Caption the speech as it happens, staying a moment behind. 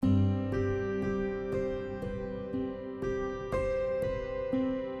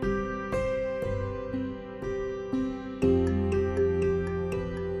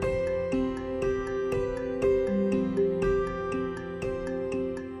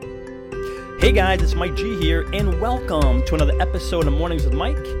Hey guys, it's Mike G here, and welcome to another episode of Mornings with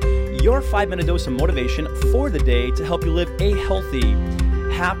Mike, your 5-minute dose of motivation for the day to help you live a healthy,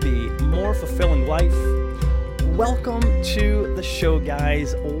 happy, more fulfilling life. Welcome to the show,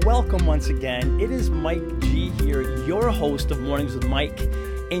 guys. Welcome once again. It is Mike G here, your host of Mornings with Mike,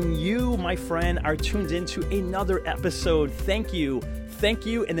 and you, my friend, are tuned into another episode. Thank you,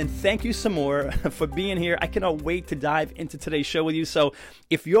 and then thank you some more for being here. I cannot wait to dive into today's show with you. So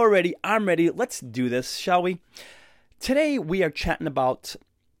if you're ready, I'm ready. Let's do this, shall we? Today we are chatting about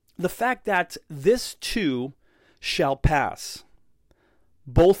the fact that this too shall pass,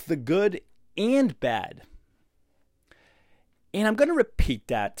 both the good and bad. And I'm going to repeat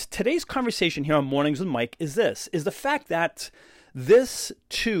that. Today's conversation here on Mornings with Mike is the fact that this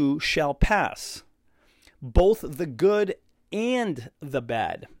too shall pass, both the good and the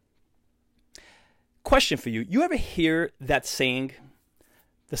bad. Question for you. You ever hear that saying?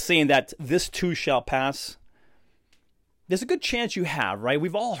 The saying that this too shall pass? There's a good chance you have, right?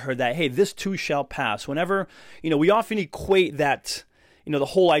 We've all heard that, hey, this too shall pass. Whenever, we often equate that, the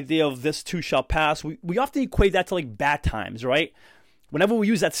whole idea of this too shall pass, we often equate that to like bad times, right? Whenever we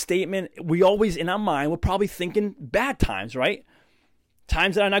use that statement, we always, in our mind, we're probably thinking bad times, right?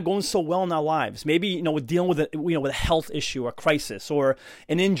 Times that are not going so well in our lives. Maybe, we're dealing with with a health issue, a crisis, or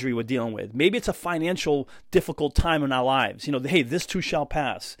an injury we're dealing with. Maybe it's a financial difficult time in our lives. Hey, this too shall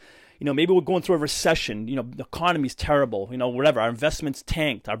pass. Maybe we're going through a recession. The economy's terrible. Whatever. Our investments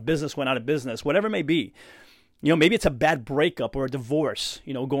tanked. Our business went out of business. Whatever it may be. Maybe it's a bad breakup or a divorce,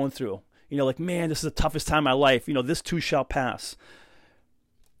 going through. Like, man, this is the toughest time of my life. This too shall pass.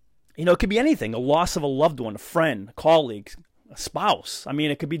 It could be anything. A loss of a loved one, a friend, a colleague, a spouse.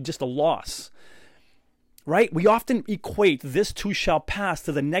 It could be just a loss, right? We often equate this too shall pass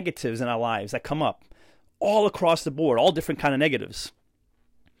to the negatives in our lives that come up all across the board, all different kind of negatives.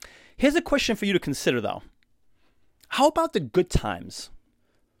 Here's a question for you to consider, though. How about the good times?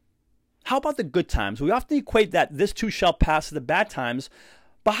 How about the good times? We often equate that this too shall pass to the bad times,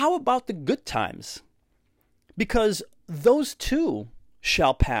 but how about the good times? Because those too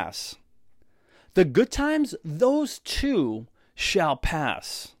shall pass. The good times, those too shall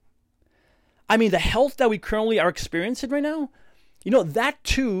pass. The health that we currently are experiencing right now, that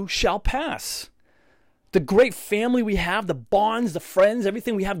too shall pass. The great family we have, the bonds, the friends,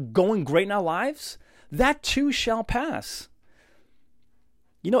 everything we have going great in our lives, that too shall pass.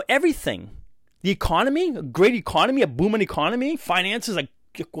 Everything. The economy, a great economy, a booming economy, finances, like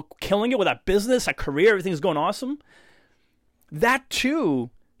killing it with our business, our career, everything's going awesome. That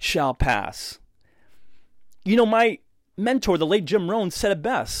too shall pass. My mentor, the late Jim Rohn, said it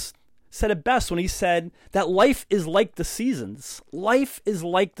best when he said that life is like the seasons. Life is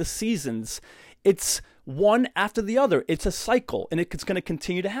like the seasons. It's one after the other. It's a cycle, and it's going to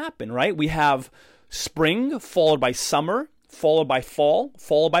continue to happen, right? We have spring followed by summer, followed by fall,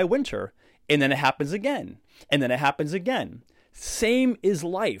 followed by winter, and then it happens again, and then it happens again. Same is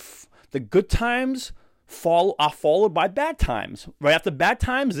life. The good times are followed by bad times. Right after bad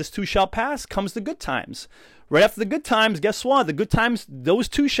times, this too shall pass, comes the good times. Right after the good times, guess what? The good times, those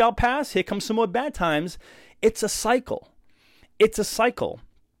too shall pass. Here comes some more bad times. It's a cycle. It's a cycle.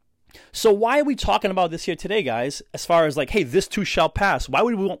 So why are we talking about this here today, guys? As far as like, hey, this too shall pass. Why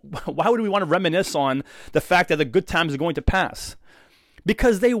would we want to reminisce on the fact that the good times are going to pass?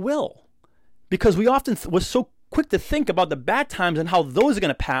 Because they will. Because we're so quick to think about the bad times and how those are going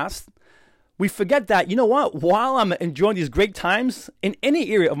to pass. We forget that, while I'm enjoying these great times in any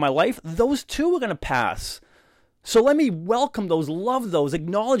area of my life, those too are going to pass. So let me welcome those, love those,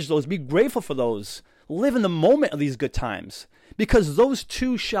 acknowledge those, be grateful for those, live in the moment of these good times, because those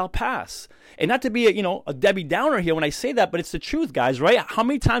too shall pass. And not to be a Debbie Downer here when I say that, but it's the truth, guys, right? How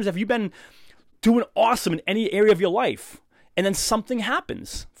many times have you been doing awesome in any area of your life, and then something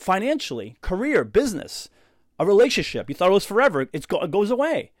happens financially, career, business, a relationship? You thought it was forever. It goes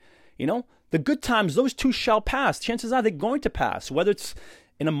away. The good times, those too shall pass. Chances are they're going to pass, whether it's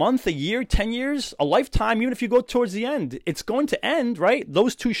in a month, a year, 10 years, a lifetime, even if you go towards the end, it's going to end, right?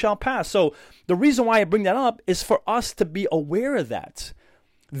 Those too shall pass. So the reason why I bring that up is for us to be aware of that.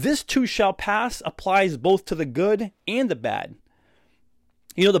 This too shall pass applies both to the good and the bad.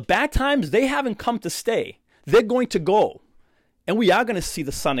 The bad times, they haven't come to stay. They're going to go. And we are going to see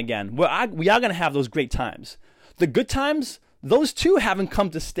the sun again. We are going to have those great times. The good times, those too haven't come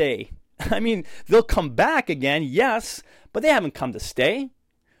to stay. They'll come back again, yes, but they haven't come to stay.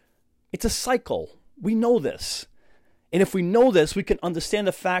 It's a cycle. We know this. And if we know this, we can understand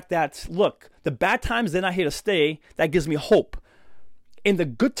the fact that, look, the bad times, they're not here to stay. That gives me hope. In the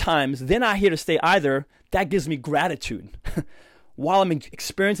good times, they're not here to stay either. That gives me gratitude. while I'm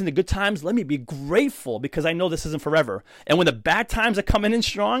experiencing the good times, let me be grateful because I know this isn't forever. And when the bad times are coming in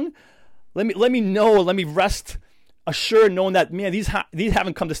strong, let me rest assured knowing that, man, these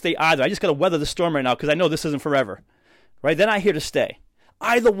haven't come to stay either. I just got to weather the storm right now because I know this isn't forever, right? They're not here to stay.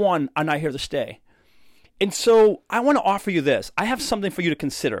 Either one are not here to stay. And so I want to offer you this. I have something for you to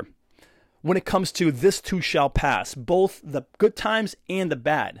consider when it comes to this too shall pass, both the good times and the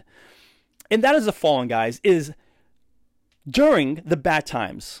bad. And that is the following, guys, is during the bad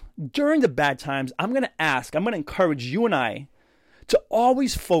times, I'm going to encourage you and I to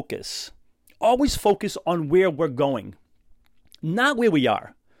always focus on where we're going, not where we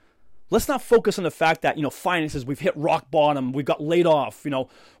are. Let's not focus on the fact that, finances, we've hit rock bottom, we got laid off,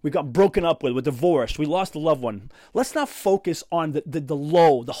 we got broken up with, we're divorced, we lost a loved one. Let's not focus on the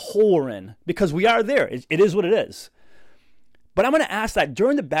low, the hole we're in, because we are there. It is what it is. But I'm going to ask that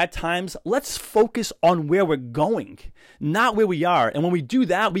during the bad times, let's focus on where we're going, not where we are. And when we do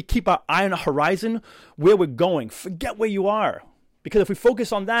that, we keep our eye on the horizon where we're going. Forget where you are. Because if we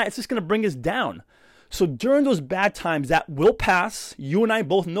focus on that, it's just going to bring us down. So during those bad times that will pass, you and I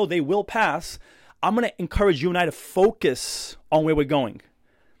both know they will pass, I'm going to encourage you and I to focus on where we're going.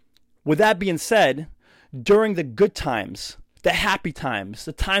 With that being said, during the good times, the happy times,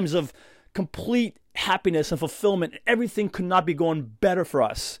 the times of complete happiness and fulfillment, everything could not be going better for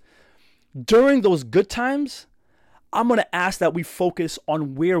us. During those good times, I'm going to ask that we focus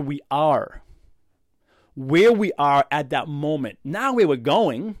on where we are at that moment, not where we're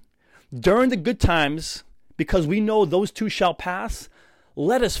going. During the good times, because we know those too shall pass,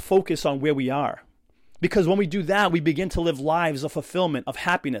 let us focus on where we are. Because when we do that, we begin to live lives of fulfillment, of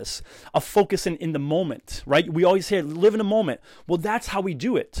happiness, of focusing in the moment, right? We always hear, live in the moment. Well, that's how we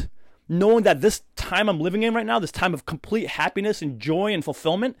do it. Knowing that this time I'm living in right now, this time of complete happiness and joy and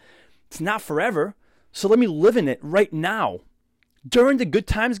fulfillment, it's not forever. So let me live in it right now. During the good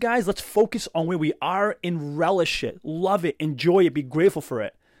times, guys, let's focus on where we are and relish it, love it, enjoy it, be grateful for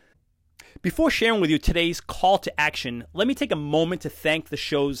it. Before sharing with you today's call to action, let me take a moment to thank the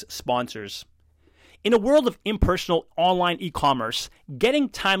show's sponsors. In a world of impersonal online e-commerce, getting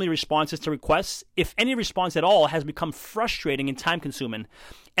timely responses to requests, if any response at all, has become frustrating and time-consuming.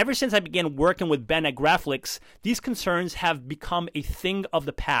 Ever since I began working with Ben at Graflix, these concerns have become a thing of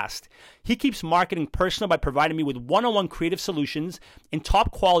the past. He keeps marketing personal by providing me with one-on-one creative solutions and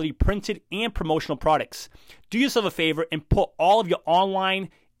top-quality printed and promotional products. Do yourself a favor and put all of your online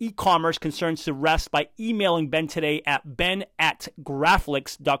e-commerce concerns to rest by emailing Ben today at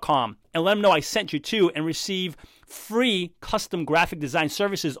ben@graflix.com and let him know I sent you too, and receive free custom graphic design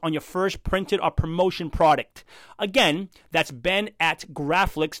services on your first printed or promotion product. Again, that's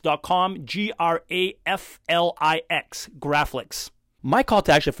ben@graflix.com, Graflix, Graflix. My call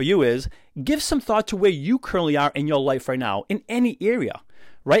to action for you is give some thought to where you currently are in your life right now, in any area.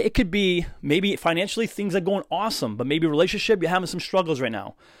 Right? It could be maybe financially things are going awesome, but maybe relationship, you're having some struggles right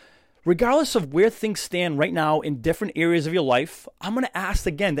now. Regardless of where things stand right now in different areas of your life, I'm going to ask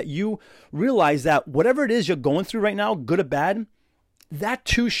again that you realize that whatever it is you're going through right now, good or bad, that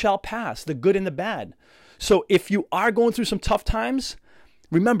too shall pass, the good and the bad. So if you are going through some tough times,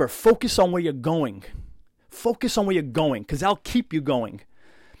 remember, focus on where you're going. Focus on where you're going, because that'll keep you going.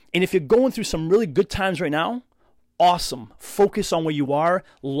 And if you're going through some really good times right now, awesome. Focus on where you are.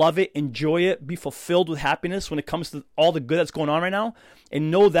 Love it. Enjoy it. Be fulfilled with happiness when it comes to all the good that's going on right now. And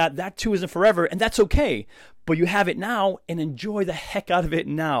know that that too isn't forever, and that's okay. But you have it now, and enjoy the heck out of it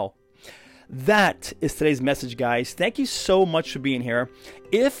now. That is today's message, guys. Thank you so much for being here.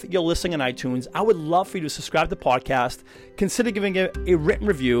 If you're listening on iTunes, I would love for you to subscribe to the podcast. Consider giving it a written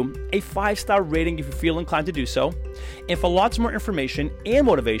review, a 5-star rating if you feel inclined to do so. And for lots more information and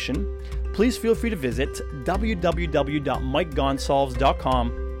motivation, please feel free to visit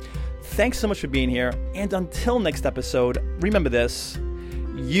www.mikegonsalves.com. Thanks so much for being here. And until next episode, remember this,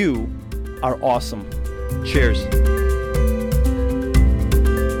 you are awesome. Cheers.